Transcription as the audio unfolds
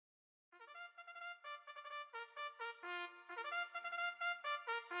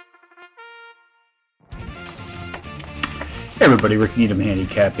Hey everybody, Rick Needham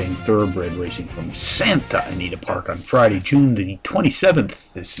handicapping thoroughbred racing from Santa Anita Park on Friday, June the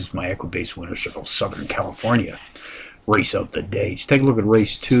 27th. This is my Equibase Winter Circle, Southern California. Race of the day. Let's take a look at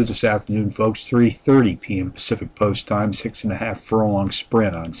race 2 this afternoon, folks. 3:30 p.m. Pacific Post Time, 6.5 furlong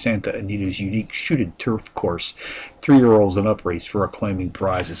sprint on Santa Anita's unique shooted turf course. 3-year-olds and up race for a claiming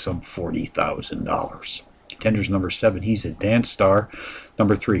prize of some $40,000. Contenders number 7, He's a Dance Star.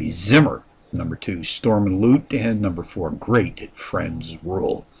 Number 3, Zimmer. Number 2, Storm and Loot, and number 4, Great Friends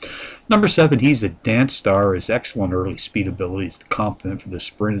Rule. Number 7, He's a Dance Star. His excellent early speed ability is the complement for the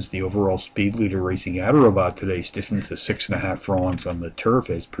sprint as the overall speed leader, racing at or about today's distance of 6.5 furlongs on the turf,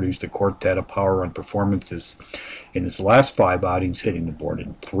 has produced a quartet of power run performances in his last 5 outings, hitting the board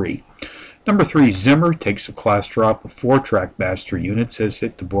in 3. Number 3, Zimmer, takes a class drop of 4 Trackmaster units, has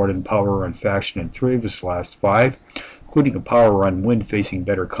hit the board in power run fashion in 3 of his last 5. Including a power run win facing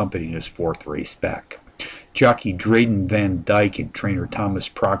better company in his 4th race back. Jockey Drayden Van Dyke and trainer Thomas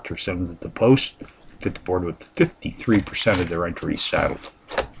Proctor 7th at the post, fit the board with 53% of their entries saddled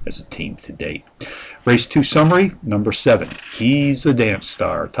as a team to date. Race 2 summary, number 7, He's a Dance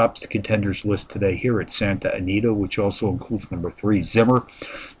Star, tops the contenders list today here at Santa Anita, which also includes number 3, Zimmer,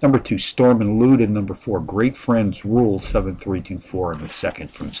 number 2, Storm and Loot, and number 4, Great Friends Rule, 7324 in the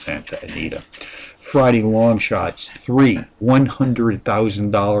second from Santa Anita. Friday long shots, 3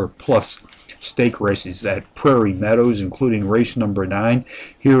 $100,000 plus stake races at Prairie Meadows, including race number 9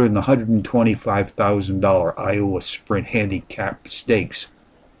 here in the $125,000 Iowa Sprint Handicap Stakes.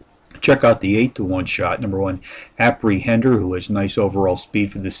 Check out the 8-to-1 shot. Number 1, Apprehender, who has nice overall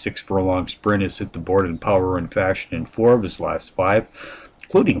speed for this 6 furlong sprint, has hit the board in power run fashion in 4 of his last 5,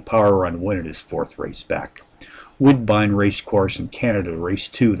 including a power run win in his 4th race back. Woodbine Racecourse in Canada, race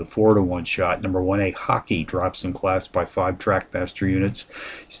 2, the 4-to-1 shot. Number 1A, Hockey, drops in class by 5 Trackmaster units.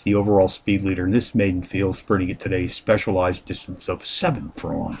 He's the overall speed leader in this maiden field, sprinting at today's specialized distance of 7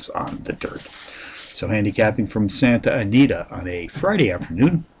 furlongs on the dirt. So handicapping from Santa Anita on a Friday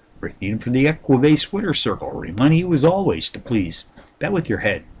afternoon, Rick Needham for the Equibase Winter Circle, reminding you as always to please bet with your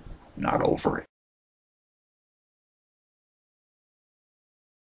head, not over it.